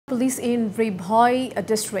Police in Ri-Bhoi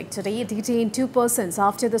district today detained two persons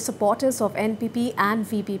after the supporters of NPP and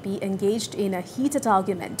VPP engaged in a heated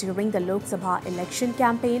argument during the Lok Sabha election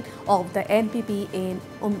campaign of the NPP in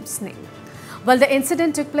Umsning. Well, the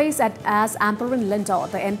incident took place as Ampareen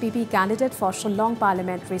Lyngdoh, the NPP candidate for Shillong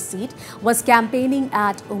parliamentary seat, was campaigning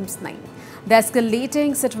at Umsning. The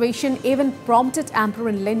escalating situation even prompted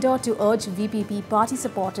Ampareen Lyngdoh to urge VPP party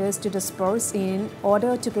supporters to disperse in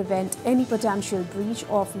order to prevent any potential breach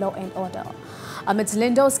of law and order. Amidst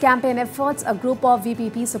Lyngdoh's campaign efforts, a group of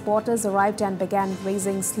VPP supporters arrived and began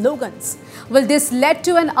raising slogans. Well, this led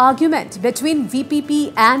to an argument between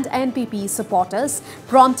VPP and NPP supporters,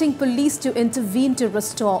 prompting police to intervene to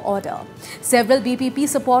restore order. Several VPP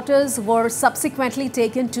supporters were subsequently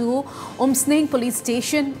taken to Umsning police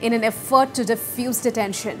station in an effort to defuse the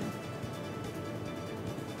tension.